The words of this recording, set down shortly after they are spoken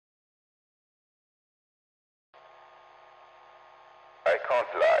I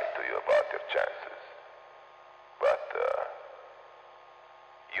can't lie to you about your chances, but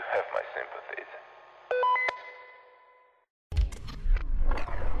you have my sympathies.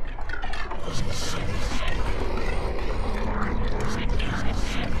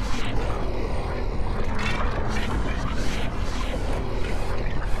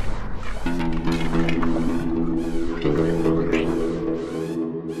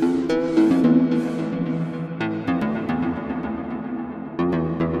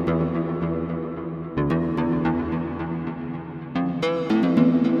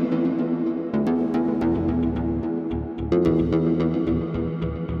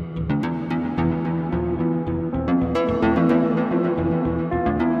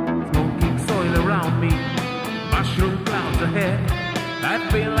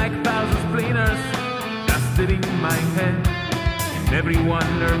 I feel like thousand splinters dusted in my head. In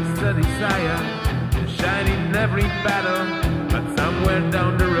everyone lurks a desire to shine in every battle, but somewhere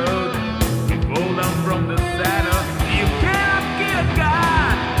down the road we fall down from the saddle.